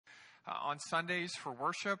on Sundays for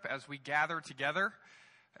worship as we gather together,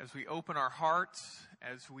 as we open our hearts,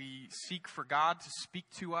 as we seek for God to speak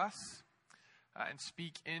to us and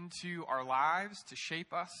speak into our lives to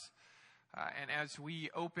shape us. And as we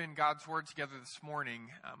open God's Word together this morning,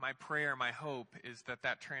 my prayer, my hope is that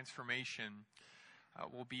that transformation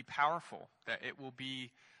will be powerful, that it will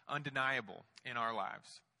be undeniable in our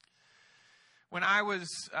lives. When I was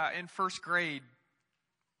in first grade,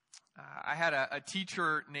 I had a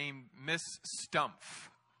teacher named Miss Stumpf.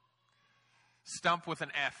 Stump with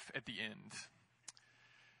an F at the end.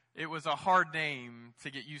 It was a hard name to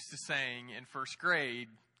get used to saying in first grade,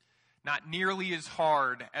 not nearly as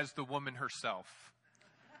hard as the woman herself.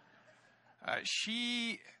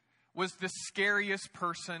 She was the scariest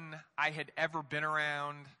person I had ever been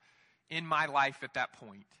around in my life at that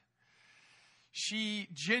point. She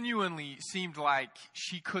genuinely seemed like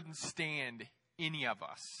she couldn't stand any of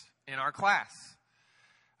us in our class.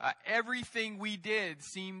 Everything we did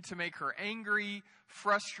seemed to make her angry,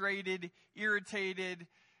 frustrated, irritated.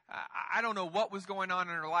 I don't know what was going on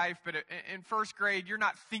in her life, but in first grade, you're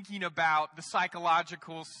not thinking about the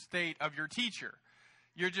psychological state of your teacher.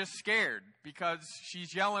 You're just scared because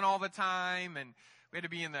she's yelling all the time, and we had to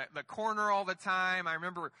be in the corner all the time. I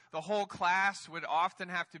remember the whole class would often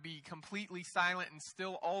have to be completely silent and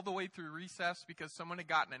still all the way through recess because someone had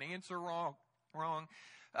gotten an answer wrong.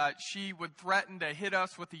 She would threaten to hit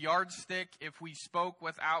us with the yardstick if we spoke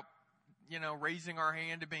without, raising our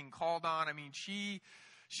hand and being called on. I mean, she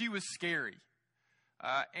was scary.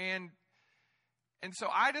 And so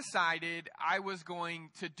I decided I was going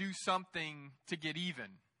to do something to get even.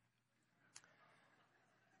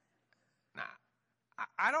 Now,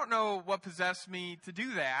 I don't know what possessed me to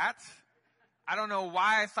do that. I don't know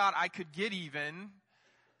why I thought I could get even.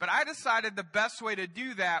 But I decided the best way to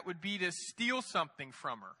do that would be to steal something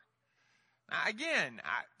from her. Now, again,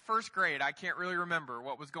 first grade, I can't really remember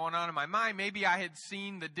what was going on in my mind. Maybe I had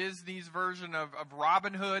seen the Disney's version of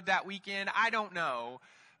Robin Hood that weekend. I don't know.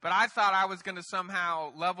 But I thought I was going to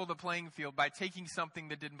somehow level the playing field by taking something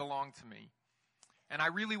that didn't belong to me. And I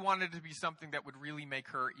really wanted it to be something that would really make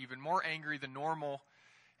her even more angry than normal.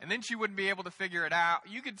 And then she wouldn't be able to figure it out.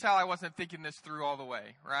 You could tell I wasn't thinking this through all the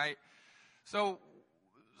way, right? So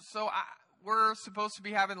we're supposed to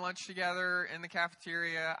be having lunch together in the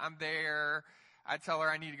cafeteria. I'm there. I tell her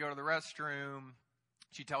I need to go to the restroom.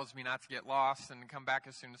 She tells me not to get lost and come back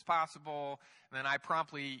as soon as possible. And then I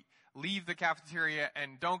promptly leave the cafeteria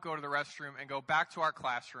and don't go to the restroom and go back to our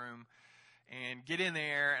classroom and get in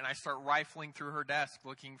there. And I start rifling through her desk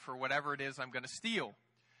looking for whatever it is I'm going to steal.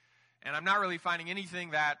 And I'm not really finding anything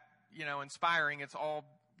that, inspiring. It's all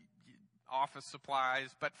office supplies.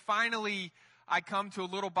 But finally, I come to a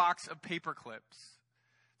little box of paper clips.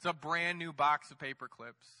 It's a brand new box of paper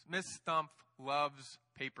clips. Miss Stumpf loves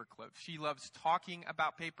paper clips. She loves talking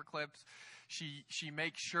about paper clips. She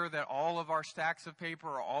makes sure that all of our stacks of paper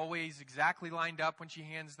are always exactly lined up when she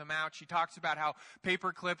hands them out. She talks about how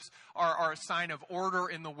paper clips are a sign of order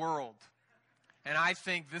in the world. And I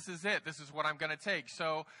think this is it. This is what I'm going to take.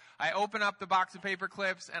 So I open up the box of paper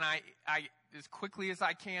clips, and I as quickly as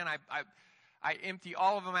I can, I empty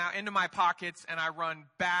all of them out into my pockets, and I run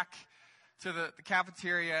back to the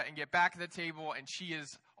cafeteria and get back at the table, and she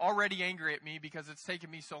is already angry at me because it's taken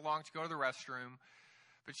me so long to go to the restroom.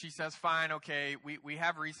 But she says, fine, okay, we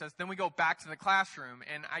have recess. Then we go back to the classroom,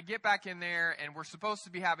 and I get back in there, and we're supposed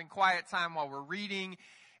to be having quiet time while we're reading,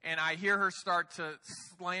 and I hear her start to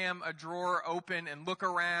slam a drawer open and look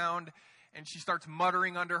around, and she starts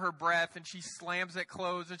muttering under her breath, and she slams it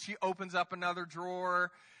closed, and she opens up another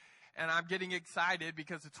drawer. And I'm getting excited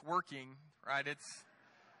because it's working, right? It's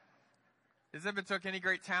as if it took any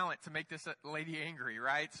great talent to make this lady angry,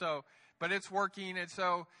 right? But it's working. And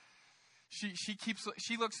so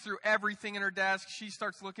she looks through everything in her desk. She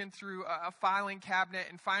starts looking through a filing cabinet.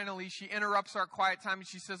 And finally, she interrupts our quiet time and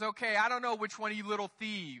she says, okay, I don't know which one of you little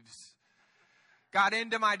thieves got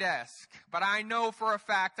into my desk, but I know for a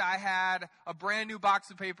fact I had a brand new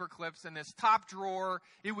box of paper clips in this top drawer.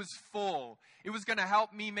 It was full. It was going to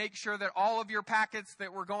help me make sure that all of your packets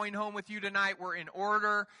that were going home with you tonight were in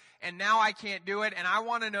order, and now I can't do it, and I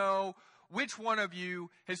want to know which one of you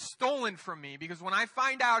has stolen from me, because when I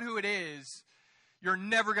find out who it is, you're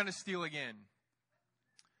never going to steal again.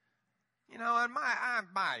 And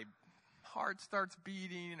my heart starts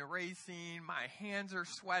beating and racing. My hands are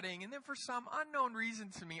sweating. And then for some unknown reason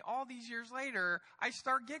to me, all these years later, I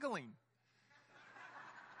start giggling.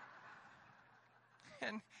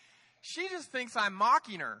 And she just thinks I'm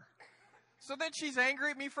mocking her. So then she's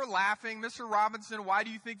angry at me for laughing. Mr. Robinson, why do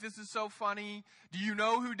you think this is so funny? Do you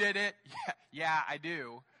know who did it? Yeah, I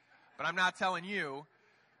do. But I'm not telling you.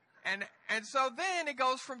 And so then it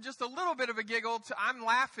goes from just a little bit of a giggle to I'm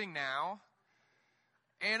laughing now.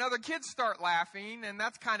 And other kids start laughing, and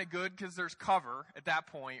that's kind of good because there's cover at that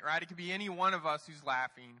point, right? It could be any one of us who's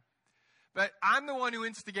laughing. But I'm the one who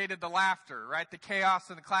instigated the laughter, right? The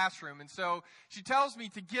chaos in the classroom. And so she tells me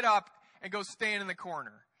to get up and go stand in the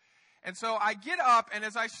corner. And so I get up, and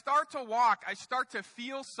as I start to walk, I start to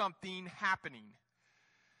feel something happening.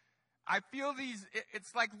 I feel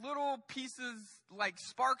it's like little pieces, like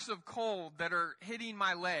sparks of cold that are hitting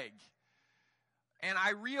my leg. And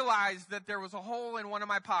I realized that there was a hole in one of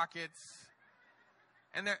my pockets.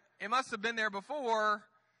 And it must have been there before,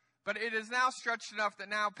 but it is now stretched enough that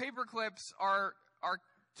now paper clips are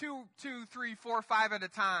 2, 3, 4, 5 at a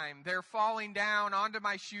time. They're falling down onto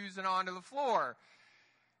my shoes and onto the floor.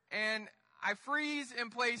 And I freeze in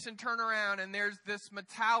place and turn around, and there's this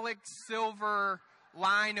metallic silver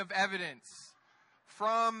line of evidence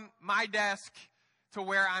from my desk to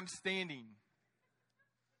where I'm standing.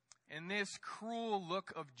 And this cruel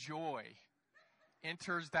look of joy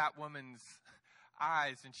enters that woman's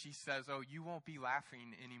eyes, and she says, "Oh, you won't be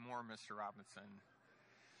laughing anymore, Mr. Robinson.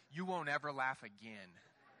 You won't ever laugh again."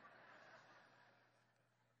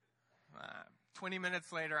 20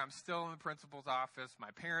 minutes later, I'm still in the principal's office.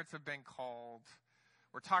 My parents have been called.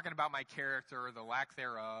 We're talking about my character, or the lack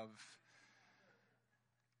thereof.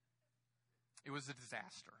 It was a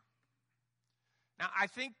disaster. Now, I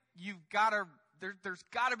think there's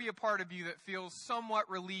got to be a part of you that feels somewhat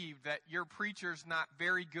relieved that your preacher's not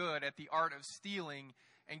very good at the art of stealing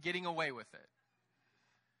and getting away with it.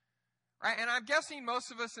 Right? And I'm guessing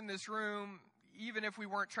most of us in this room, even if we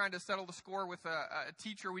weren't trying to settle the score with a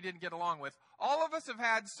teacher we didn't get along with, all of us have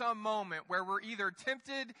had some moment where we're either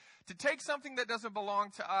tempted to take something that doesn't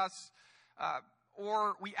belong to us,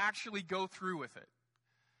 or we actually go through with it.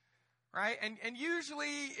 Right? And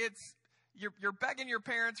usually it's you're begging your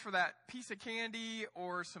parents for that piece of candy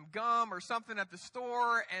or some gum or something at the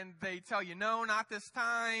store, and they tell you, no, not this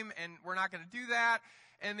time, and we're not going to do that.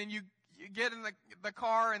 And then you get in the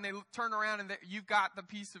car, and they turn around, and you've got the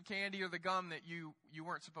piece of candy or the gum that you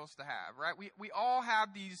weren't supposed to have, right? We all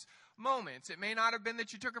have these moments. It may not have been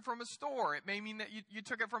that you took it from a store. It may mean that you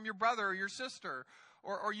took it from your brother or your sister,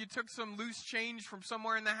 or you took some loose change from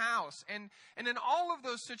somewhere in the house. And in all of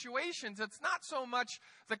those situations, it's not so much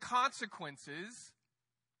the consequences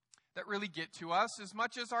that really get to us as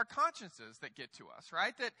much as our consciences that get to us,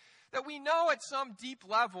 right? That we know at some deep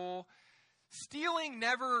level, stealing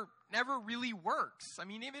never really works. I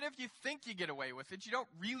mean, even if you think you get away with it, you don't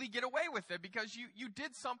really get away with it because you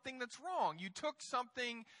did something that's wrong. You took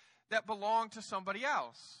something that belonged to somebody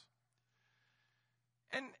else.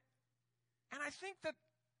 And I think that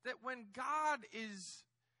when God is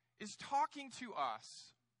talking to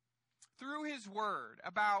us through His Word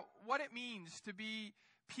about what it means to be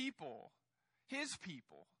people, His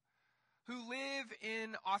people, who live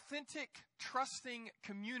in authentic, trusting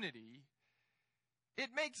community, it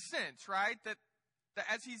makes sense, right? That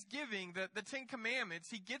as He's giving the Ten Commandments,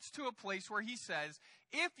 He gets to a place where He says,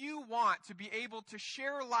 if you want to be able to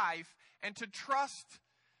share life and to trust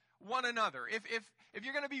one another, if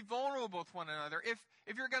you're going to be vulnerable with one another, if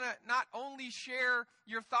you're going to not only share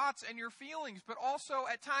your thoughts and your feelings, but also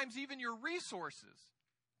at times even your resources,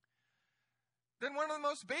 then one of the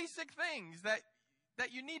most basic things that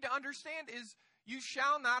you need to understand is you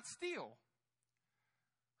shall not steal.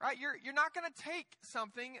 Right? You're not going to take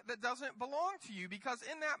something that doesn't belong to you, because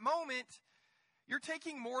in that moment, you're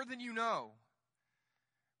taking more than you know.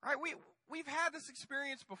 Right? We've had this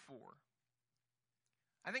experience before.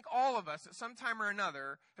 I think all of us at some time or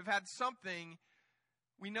another have had something,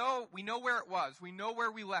 we know where it was, we know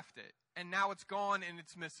where we left it, and now it's gone and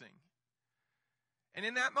it's missing. And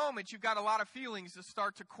in that moment, you've got a lot of feelings that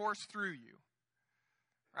start to course through you.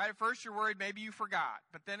 Right? At first you're worried maybe you forgot,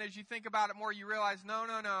 but then as you think about it more, you realize, no,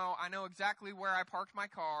 I know exactly where I parked my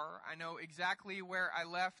car, I know exactly where I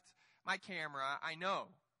left my camera, I know.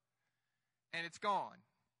 And it's gone.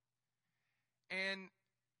 And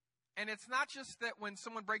it's not just that when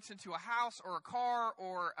someone breaks into a house or a car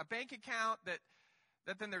or a bank account that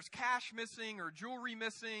then there's cash missing or jewelry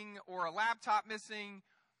missing or a laptop missing.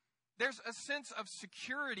 There's a sense of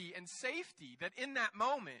security and safety that in that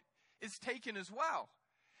moment is taken as well.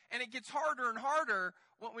 And it gets harder and harder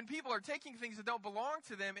when people are taking things that don't belong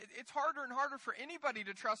to them. It's harder and harder for anybody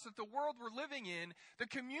to trust that the world we're living in, the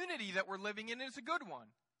community that we're living in, is a good one.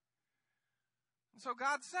 And so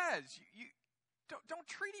God says, you don't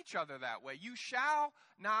treat each other that way. You shall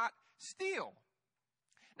not steal.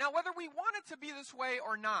 Now, whether we want it to be this way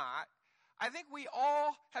or not, I think we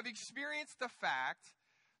all have experienced the fact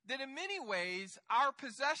that in many ways, our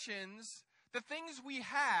possessions the things we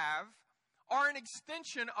have are an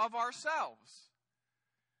extension of ourselves.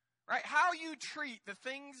 Right? How you treat the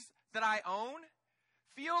things that I own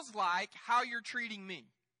feels like how you're treating me.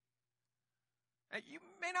 You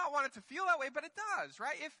may not want it to feel that way, but it does,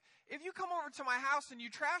 right? If you come over to my house and you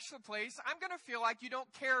trash the place, I'm going to feel like you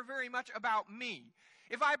don't care very much about me.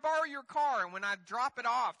 If I borrow your car and when I drop it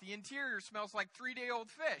off, the interior smells like 3-day-old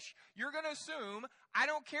fish, you're going to assume I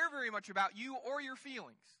don't care very much about you or your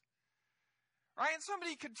feelings. Right? And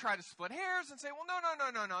somebody could try to split hairs and say, well,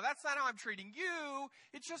 no, that's not how I'm treating you.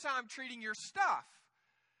 It's just how I'm treating your stuff.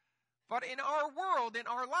 But in our world, in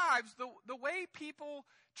our lives, the way people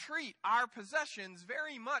treat our possessions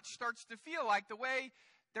very much starts to feel like the way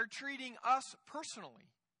they're treating us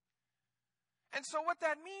personally. And so what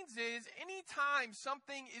that means is anytime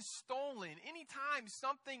something is stolen, anytime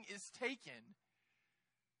something is taken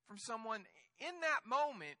from someone, in that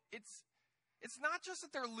moment, it's not just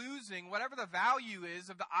that they're losing whatever the value is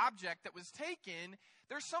of the object that was taken.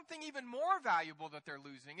 There's something even more valuable that they're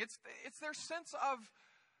losing. It's their sense of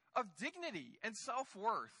dignity and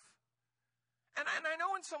self-worth. And I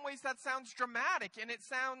know in some ways that sounds dramatic, and it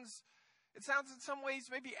sounds in some ways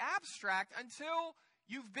maybe abstract until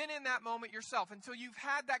you've been in that moment yourself, until you've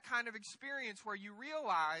had that kind of experience where you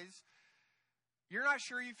realize you're not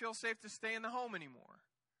sure you feel safe to stay in the home anymore,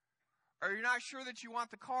 or you're not sure that you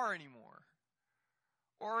want the car anymore,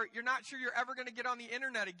 or you're not sure you're ever going to get on the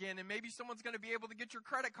internet again and maybe someone's going to be able to get your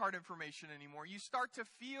credit card information anymore. You start to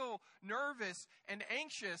feel nervous and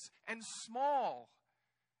anxious and small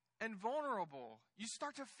and vulnerable. You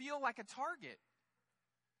start to feel like a target.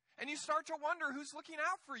 And you start to wonder who's looking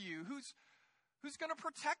out for you, who's going to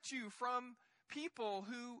protect you from people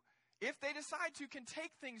who, if they decide to, can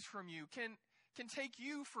take things from you, can take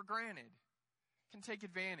you for granted, can take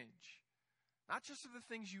advantage, not just of the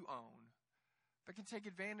things you own, but can take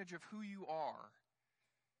advantage of who you are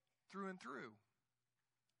through and through.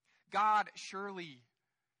 God surely,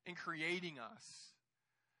 in creating us,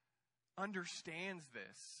 understands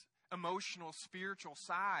this emotional, spiritual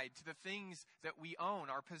side to the things that we own,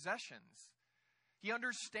 our possessions. He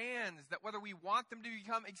understands that whether we want them to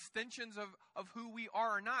become extensions of who we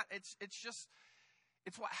are or not, it's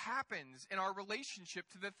what happens in our relationship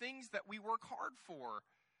to the things that we work hard for.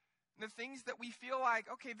 The things that we feel like,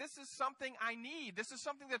 okay, this is something I need. This is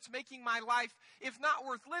something that's making my life, if not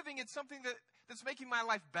worth living, it's something that's making my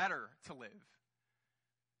life better to live.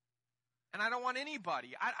 And I don't want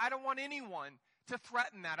anybody, I don't want anyone to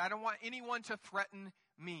threaten that. I don't want anyone to threaten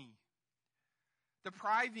me.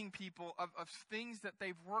 Depriving people of things that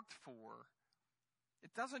they've worked for, it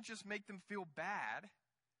doesn't just make them feel bad.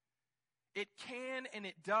 It can and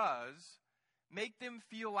it does make them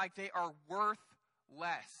feel like they are worth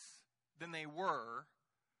less than they were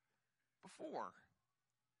before.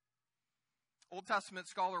 Old Testament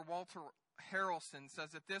scholar Walter Harrelson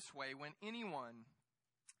says it this way: when anyone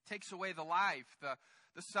takes away the life,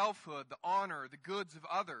 the selfhood, the honor, the goods of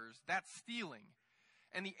others, that's stealing.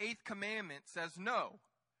 And the 8th commandment says no.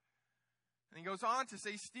 And he goes on to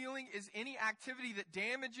say, stealing is any activity that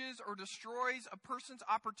damages or destroys a person's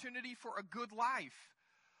opportunity for a good life.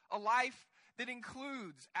 A life that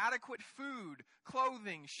includes adequate food,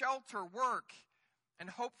 clothing, shelter, work, and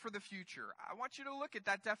hope for the future. I want you to look at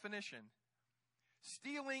that definition.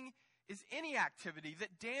 Stealing is any activity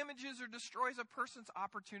that damages or destroys a person's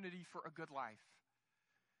opportunity for a good life.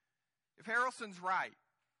 If Harrelson's right,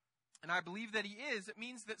 and I believe that he is, it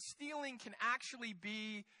means that stealing can actually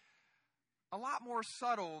be a lot more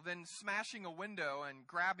subtle than smashing a window and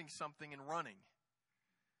grabbing something and running.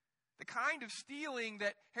 The kind of stealing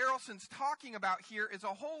that Harrelson's talking about here is a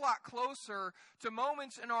whole lot closer to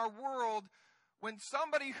moments in our world when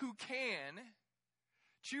somebody who can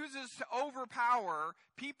chooses to overpower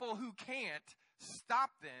people who can't, stop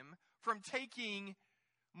them from taking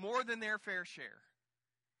more than their fair share.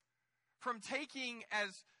 From taking,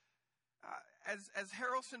 as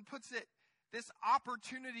Harrelson puts it, this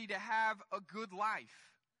opportunity to have a good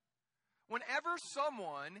life. Whenever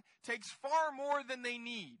someone takes far more than they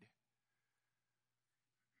need,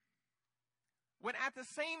 when at the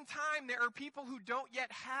same time there are people who don't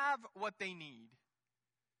yet have what they need,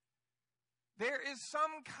 there is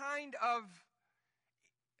some kind of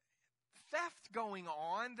theft going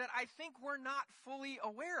on that I think we're not fully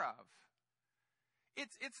aware of.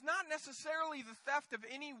 It's not necessarily the theft of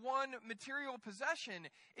any one material possession.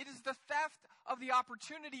 It is the theft of the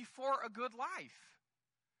opportunity for a good life.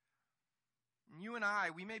 And you and I,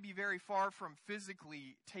 we may be very far from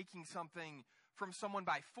physically taking something from someone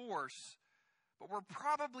by force, but we're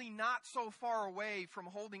probably not so far away from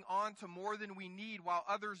holding on to more than we need while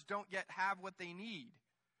others don't yet have what they need.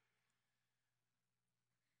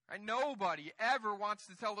 Right? Nobody ever wants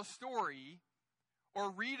to tell a story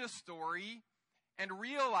or read a story and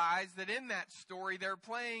realize that in that story they're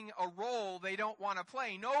playing a role they don't want to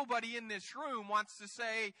play. Nobody in this room wants to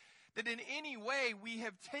say that in any way we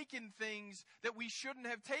have taken things that we shouldn't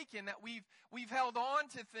have taken, that we've held on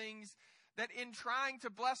to things that in trying to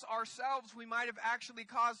bless ourselves we might have actually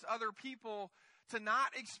caused other people to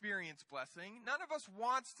not experience blessing. None of us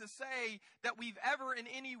wants to say that we've ever in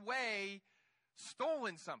any way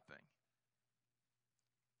stolen something.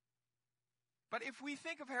 But if we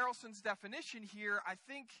think of Harrelson's definition here, I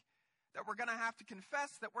think that we're going to have to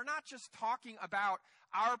confess that we're not just talking about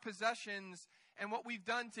our possessions and what we've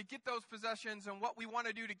done to get those possessions and what we want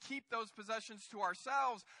to do to keep those possessions to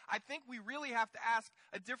ourselves. I think we really have to ask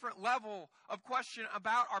a different level of question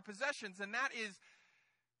about our possessions, and that is,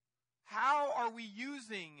 how are we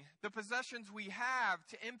using the possessions we have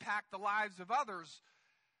to impact the lives of others?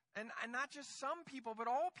 And not just some people, but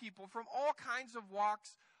all people from all kinds of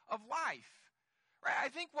walks of life. Right? I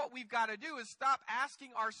think what we've got to do is stop asking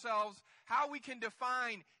ourselves how we can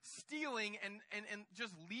define stealing and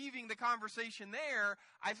just leaving the conversation there.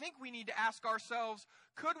 I think we need to ask ourselves,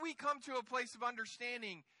 could we come to a place of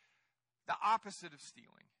understanding the opposite of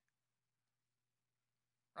stealing?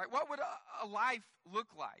 Right? What would a life look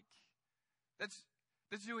like that's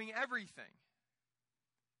doing everything?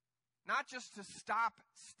 Not just to stop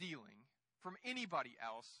stealing from anybody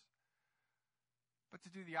else, but to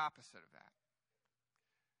do the opposite of that.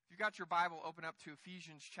 If you've got your Bible, open up to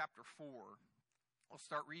Ephesians chapter 4. We'll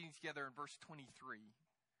start reading together in verse 23.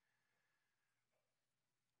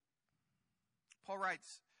 Paul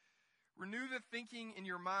writes, "Renew the thinking in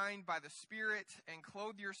your mind by the Spirit and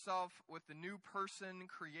clothe yourself with the new person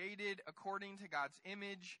created according to God's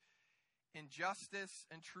image in justice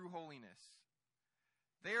and true holiness.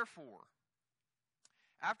 Therefore,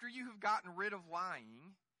 after you have gotten rid of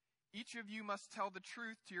lying, each of you must tell the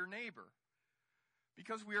truth to your neighbor,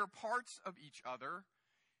 because we are parts of each other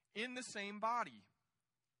in the same body.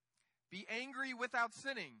 Be angry without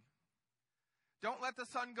sinning. Don't let the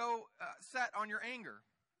sun go set on your anger.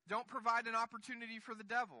 Don't provide an opportunity for the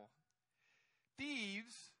devil.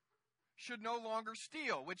 Thieves should no longer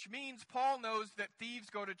steal," which means Paul knows that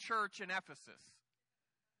thieves go to church in Ephesus.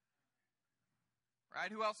 Right?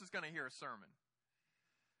 Who else is going to hear a sermon?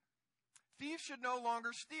 "Thieves should no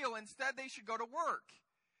longer steal. Instead, they should go to work,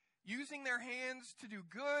 using their hands to do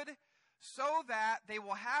good, so that they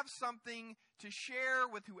will have something to share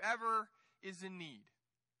with whoever is in need."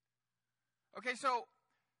 Okay, so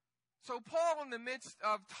Paul, in the midst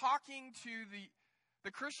of talking to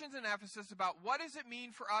the Christians in Ephesus about what does it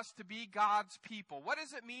mean for us to be God's people? What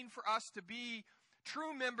does it mean for us to be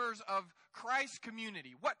true members of Christ's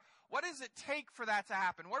community? What does it take for that to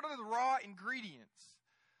happen? What are the raw ingredients?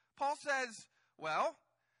 Paul says, well,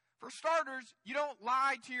 for starters, you don't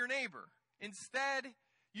lie to your neighbor. Instead,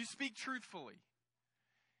 you speak truthfully.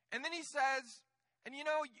 And then he says, and you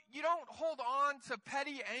don't hold on to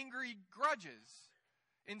petty, angry grudges.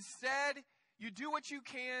 Instead, you do what you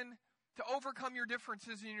can to overcome your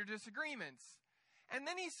differences and your disagreements. And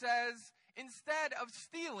then he says, instead of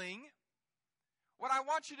stealing, what I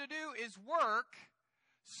want you to do is work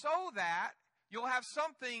so that you'll have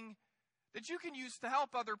something that you can use to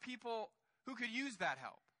help other people who could use that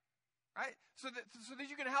help. Right? So that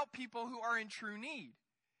you can help people who are in true need.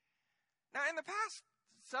 Now, in the past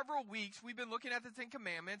several weeks, we've been looking at the Ten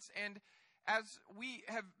Commandments, and as we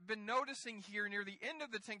have been noticing here near the end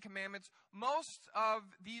of the Ten Commandments, most of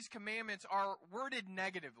these commandments are worded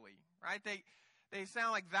negatively, right? They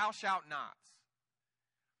sound like thou shalt nots.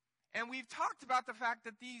 And we've talked about the fact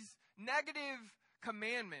that these negative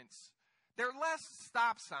commandments, they're less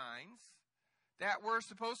stop signs that we're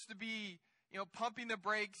supposed to be, pumping the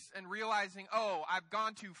brakes and realizing, oh, I've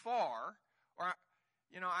gone too far, or,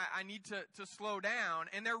 I need to slow down.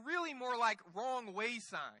 And they're really more like wrong way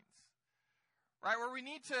signs, right? Where we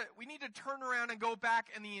need to turn around and go back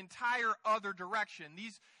in the entire other direction.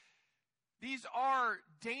 These are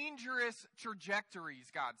dangerous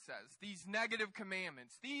trajectories, God says, these negative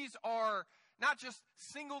commandments. These are not just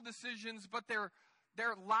single decisions, but they're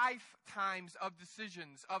lifetimes of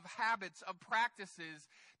decisions, of habits, of practices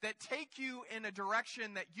that take you in a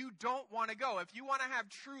direction that you don't want to go. If you want to have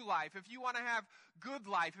true life, if you want to have good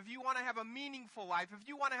life, if you want to have a meaningful life, if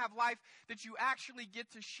you want to have life that you actually get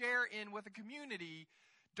to share in with a community,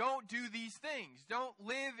 don't do these things. Don't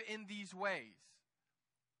live in these ways.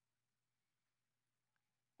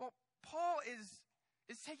 Well, Paul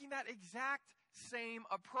is taking that exact same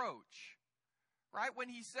approach, right? When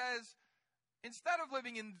he says, instead of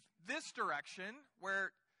living in this direction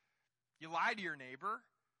where you lie to your neighbor,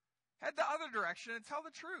 Head the other direction and tell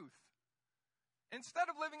the truth. Instead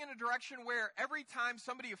of living in a direction where every time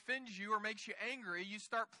somebody offends you or makes you angry, you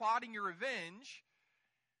start plotting your revenge,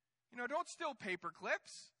 don't steal paper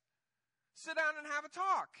clips. Sit down and have a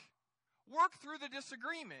talk. Work through the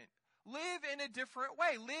disagreement. Live in a different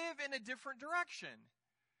way. Live in a different direction.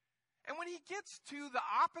 And when he gets to the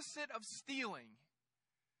opposite of stealing,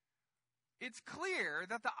 it's clear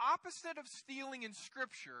that the opposite of stealing in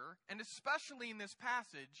Scripture, and especially in this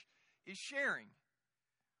passage, is sharing.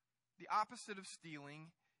 The opposite of stealing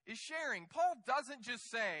is sharing. Paul doesn't just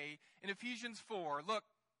say in Ephesians 4, look,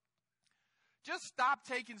 just stop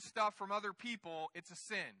taking stuff from other people, it's a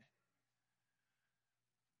sin.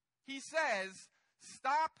 He says,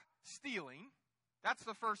 stop stealing. That's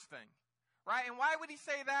the first thing, right? And why would he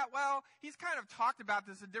say that? Well, he's kind of talked about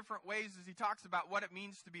this in different ways as he talks about what it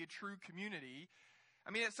means to be a true community.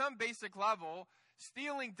 I mean, at some basic level,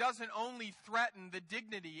 stealing doesn't only threaten the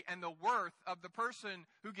dignity and the worth of the person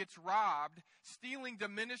who gets robbed. Stealing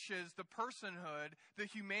diminishes the personhood, the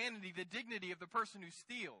humanity, the dignity of the person who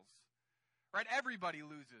steals, right? Everybody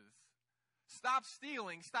loses. Stop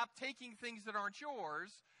stealing. Stop taking things that aren't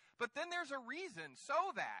yours. But then there's a reason,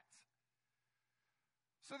 so that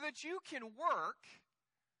you can work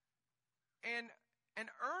and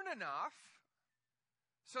earn enough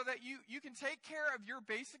so that you can take care of your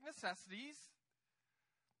basic necessities.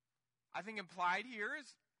 I think implied here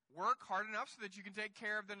is work hard enough so that you can take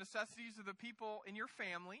care of the necessities of the people in your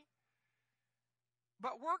family.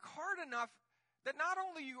 But work hard enough that not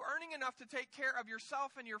only are you earning enough to take care of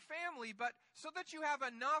yourself and your family, but so that you have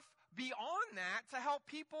enough beyond that to help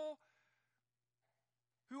people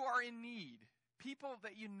who are in need, people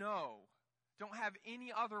that don't have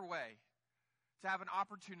any other way to have an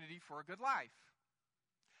opportunity for a good life.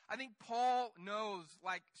 I think Paul knows,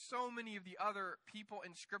 like so many of the other people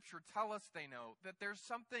in Scripture tell us they know, that there's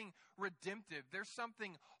something redemptive, there's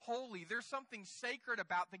something holy, there's something sacred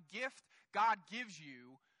about the gift God gives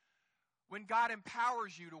you when God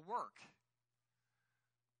empowers you to work.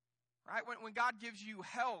 Right? When God gives you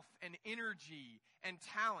health and energy and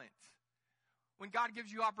talent, when God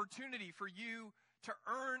gives you opportunity for you to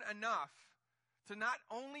earn enough to not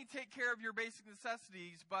only take care of your basic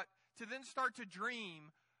necessities, but to then start to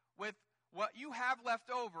dream with what you have left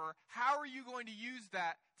over, how are you going to use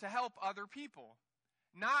that to help other people?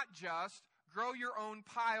 Not just grow your own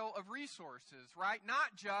pile of resources, right?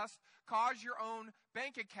 Not just cause your own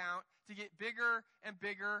bank account to get bigger and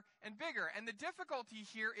bigger and bigger. And the difficulty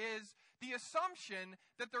here is the assumption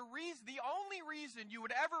that the only reason you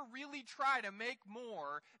would ever really try to make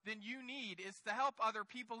more than you need is to help other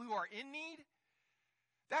people who are in need.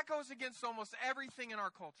 That goes against almost everything in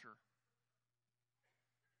our culture.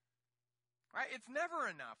 Right? It's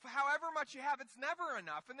never enough. However much you have, it's never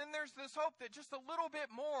enough. And then there's this hope that just a little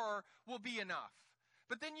bit more will be enough.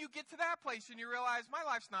 But then you get to that place and you realize my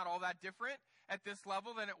life's not all that different at this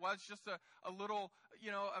level than it was just a little,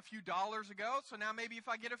 a few dollars ago. So now maybe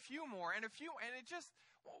if I get a few more and it just,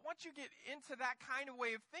 once you get into that kind of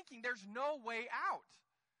way of thinking, there's no way out.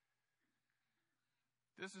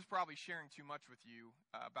 This is probably sharing too much with you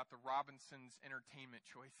about the Robinsons' entertainment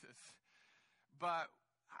choices. But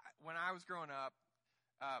when I was growing up,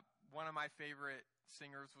 one of my favorite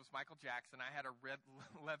singers was Michael Jackson. I had a red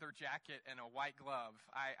leather jacket and a white glove.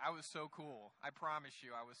 I was so cool. I promise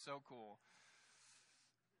you, I was so cool.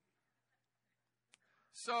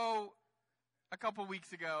 So a couple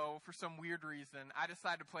weeks ago, for some weird reason, I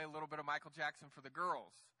decided to play a little bit of Michael Jackson for the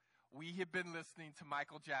girls. We have been listening to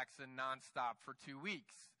Michael Jackson nonstop for 2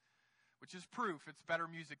 weeks, which is proof it's better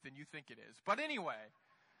music than you think it is. But anyway,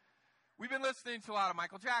 we've been listening to a lot of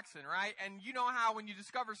Michael Jackson, right? And you know how when you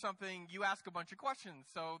discover something, you ask a bunch of questions.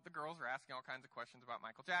 So the girls are asking all kinds of questions about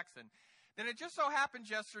Michael Jackson. Then it just so happened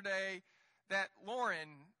yesterday that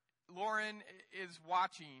Lauren is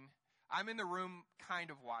watching. I'm in the room kind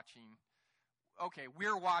of watching. Okay,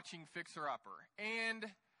 we're watching Fixer Upper. And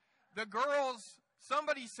the girls,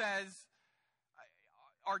 somebody says,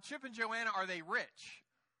 are Chip and Joanna, are they rich?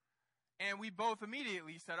 And we both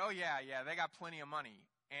immediately said, oh yeah, they got plenty of money.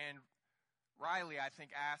 And Riley, I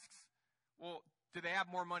think, asks, well, do they have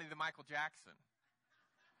more money than Michael Jackson?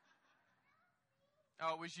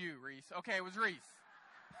 Oh, it was you, Reese. Okay, it was Reese.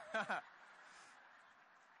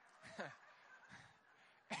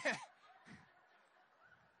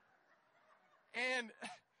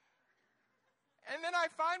 And then I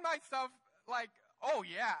find myself like, oh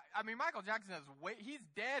yeah, I mean, Michael Jackson he's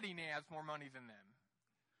dead and he has more money than them.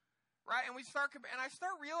 Right? And I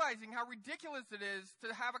start realizing how ridiculous it is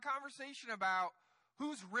to have a conversation about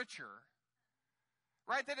who's richer.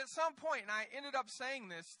 Right? That at some point, and I ended up saying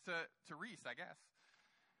this to Reese, I guess.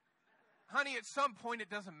 honey, at some point it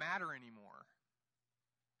doesn't matter anymore.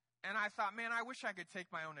 And I thought, man, I wish I could take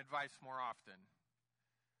my own advice more often.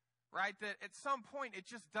 Right? That at some point it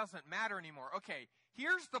just doesn't matter anymore. Okay,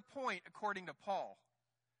 here's the point according to Paul.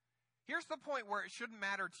 Here's the point where it shouldn't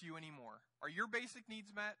matter to you anymore. Are your basic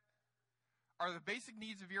needs met? Are the basic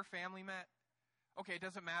needs of your family met? Okay, it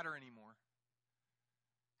doesn't matter anymore.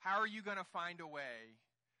 How are you going to find a way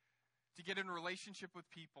to get in a relationship with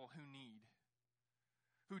people who need,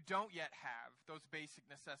 who don't yet have those basic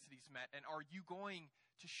necessities met? And are you going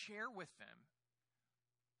to share with them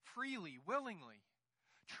freely, willingly,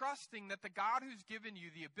 trusting that the God who's given you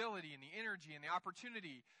the ability and the energy and the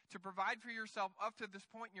opportunity to provide for yourself up to this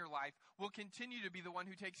point in your life will continue to be the one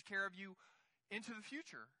who takes care of you into the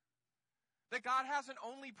future? That God hasn't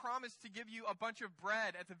only promised to give you a bunch of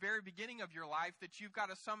bread at the very beginning of your life that you've got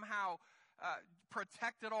to somehow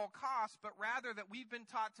protect at all costs, but rather that we've been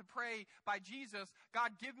taught to pray by Jesus,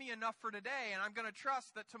 God, give me enough for today, and I'm going to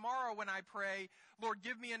trust that tomorrow when I pray, Lord,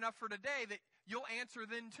 give me enough for today, that you'll answer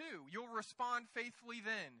then too. You'll respond faithfully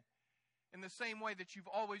then, in the same way that you've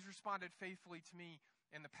always responded faithfully to me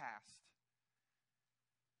in the past.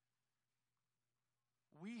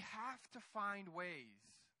 We have to find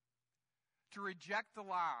ways to reject the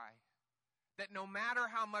lie that no matter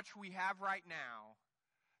how much we have right now,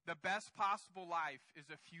 the best possible life is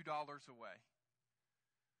a few dollars away.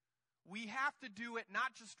 We have to do it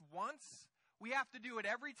not just once. We have to do it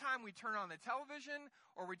every time we turn on the television,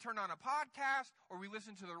 or we turn on a podcast, or we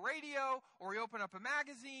listen to the radio, or we open up a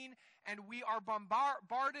magazine, and we are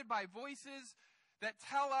bombarded by voices that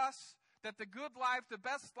tell us that the good life, the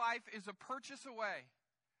best life, is a purchase away.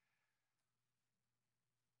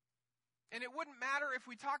 And it wouldn't matter if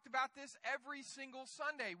we talked about this every single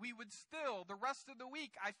Sunday. We would still, the rest of the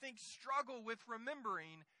week, I think, struggle with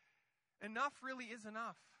remembering enough really is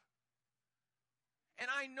enough. And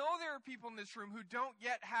I know there are people in this room who don't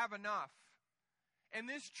yet have enough. And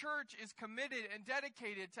this church is committed and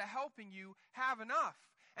dedicated to helping you have enough.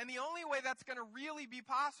 And the only way that's going to really be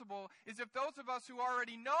possible is if those of us who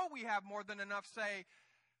already know we have more than enough say,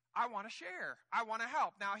 I want to share. I want to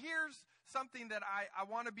help. Now, here's something that I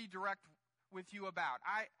want to be direct with you about.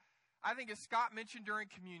 I think, as Scott mentioned during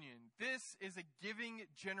communion, this is a giving,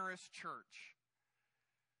 generous church.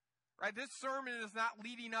 Right? This sermon is not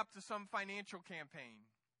leading up to some financial campaign.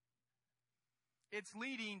 It's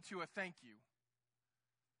leading to a thank you.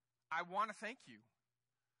 I want to thank you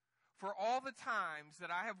for all the times that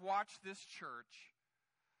I have watched this church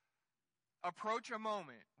approach a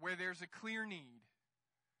moment where there's a clear need.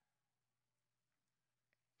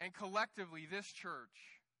 And collectively, this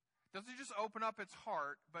church doesn't just open up its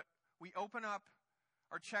heart, but we open up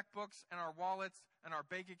our checkbooks and our wallets and our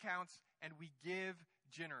bank accounts, and we give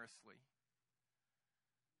generously.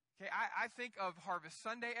 Okay, I think of Harvest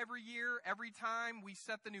Sunday every year. Every time we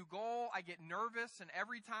set the new goal, I get nervous, and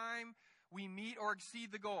every time we meet or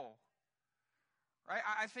exceed the goal. Right?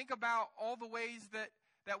 I think about all the ways that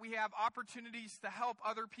we have opportunities to help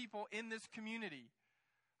other people in this community.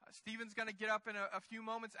 Stephen's going to get up in a few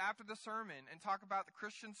moments after the sermon and talk about the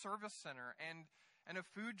Christian Service Center and a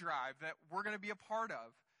food drive that we're going to be a part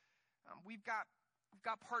of. We've got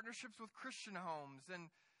partnerships with Christian homes and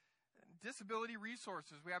disability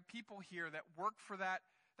resources. We have people here that work for that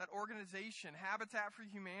organization, Habitat for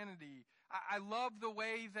Humanity. I love the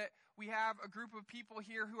way that we have a group of people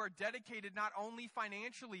here who are dedicated not only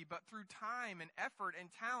financially, but through time and effort and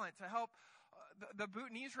talent to help the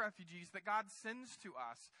Bhutanese refugees that God sends to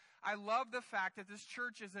us. I love the fact that this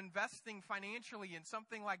church is investing financially in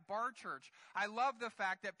something like Bar Church. I love the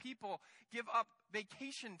fact that people give up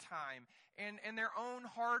vacation time and their own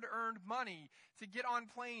hard-earned money to get on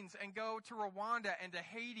planes and go to Rwanda and to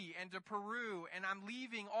Haiti and to Peru. And I'm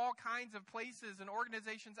leaving all kinds of places and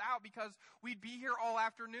organizations out because we'd be here all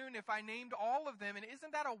afternoon if I named all of them. And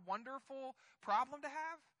isn't that a wonderful problem to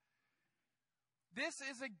have? This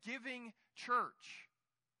is a giving church.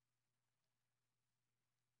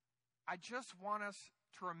 I just want us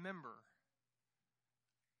to remember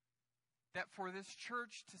that for this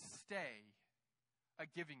church to stay a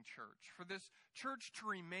giving church, for this church to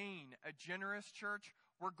remain a generous church,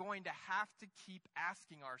 we're going to have to keep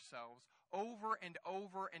asking ourselves over and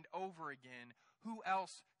over and over again, who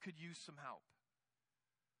else could use some help?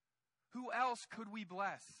 Who else could we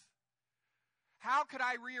bless? How could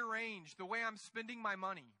I rearrange the way I'm spending my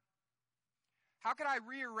money? How could I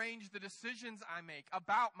rearrange the decisions I make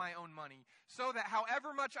about my own money so that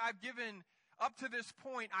however much I've given up to this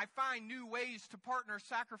point, I find new ways to partner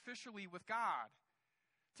sacrificially with God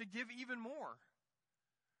to give even more?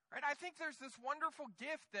 Right? I think there's this wonderful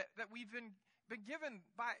gift that we've been given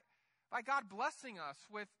by God blessing us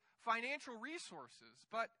with financial resources.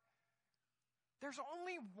 But there's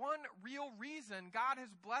only one real reason God has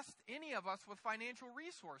blessed any of us with financial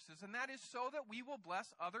resources, and that is so that we will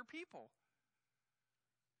bless other people.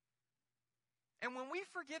 And when we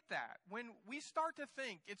forget that, when we start to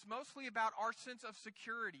think it's mostly about our sense of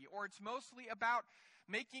security, or it's mostly about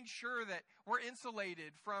making sure that we're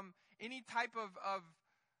insulated from any type of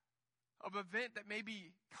event that may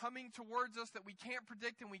be coming towards us that we can't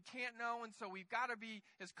predict and we can't know, and so we've got to be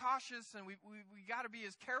as cautious and we got to be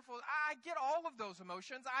as careful. I get all of those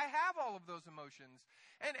emotions. I have all of those emotions.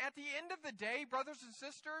 And at the end of the day, brothers and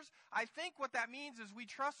sisters, I think what that means is we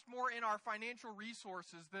trust more in our financial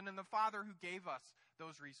resources than in the Father who gave us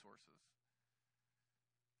those resources.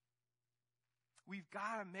 We've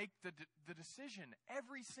got to make the decision.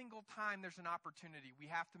 Every single time there's an opportunity, we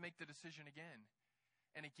have to make the decision again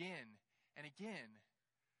and again and again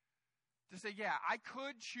to say, yeah, I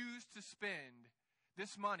could choose to spend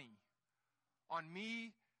this money on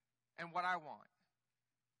me and what I want,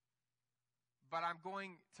 but I'm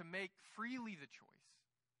going to make freely the choice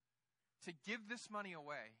to give this money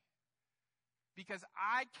away, because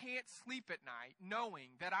I can't sleep at night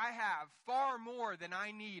knowing that I have far more than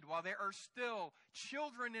I need, while there are still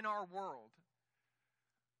children in our world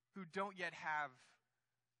who don't yet have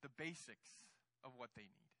the basics of what they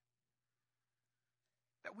need.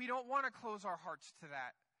 That we don't want to close our hearts to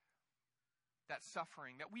that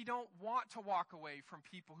suffering. That we don't want to walk away from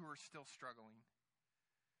people who are still struggling.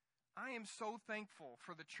 I am so thankful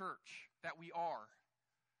for the church that we are.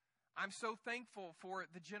 I'm so thankful for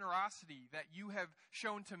the generosity that you have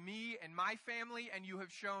shown to me and my family, and you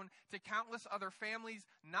have shown to countless other families,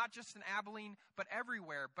 not just in Abilene, but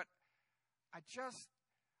everywhere. But I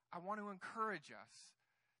want to encourage us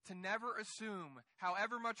to never assume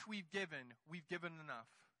however much we've given enough.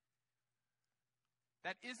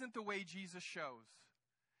 That isn't the way Jesus shows.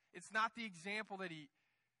 It's not the example that he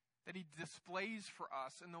displays for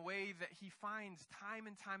us, in the way that he finds time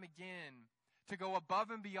and time again to go above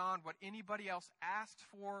and beyond what anybody else asks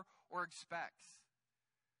for or expects.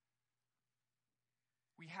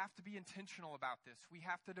 We have to be intentional about this. We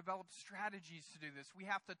have to develop strategies to do this. We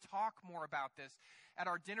have to talk more about this. At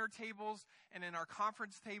our dinner tables and in our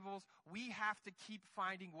conference tables, we have to keep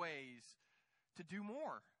finding ways to do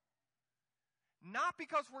more. Not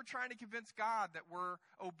because we're trying to convince God that we're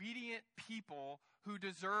obedient people who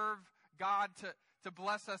deserve God to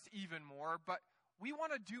bless us even more, but we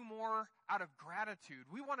want to do more out of gratitude.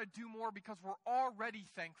 We want to do more because we're already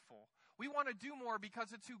thankful. We want to do more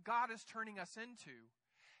because it's who God is turning us into.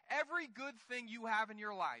 Every good thing you have in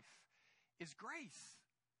your life is grace.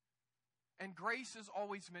 And grace is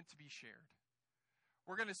always meant to be shared.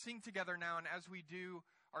 We're going to sing together now, and as we do,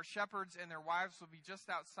 our shepherds and their wives will be just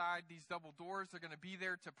outside these double doors. They're going to be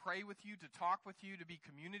there to pray with you, to talk with you, to be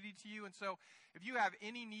community to you. And so if you have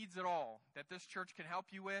any needs at all that this church can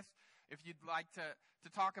help you with, if you'd like to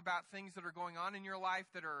talk about things that are going on in your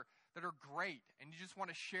life that are great, and you just want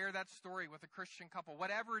to share that story with a Christian couple,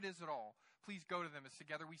 whatever it is at all, please go to them as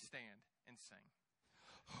together we stand and sing.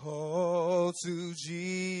 Oh, to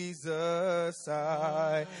Jesus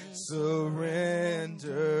I surrender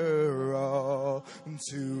all.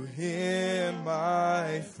 To him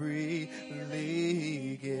I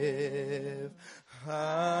freely give.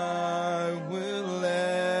 I will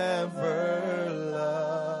ever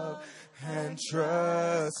love and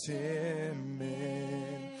trust him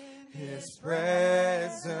in his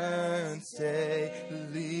presence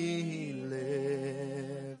daily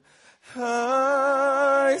live.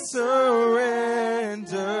 I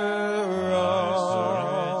surrender all.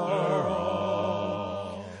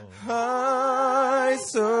 I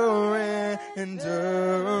surrender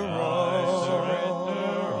all.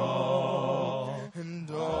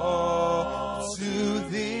 And all to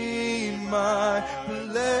thee, my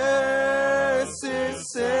blessed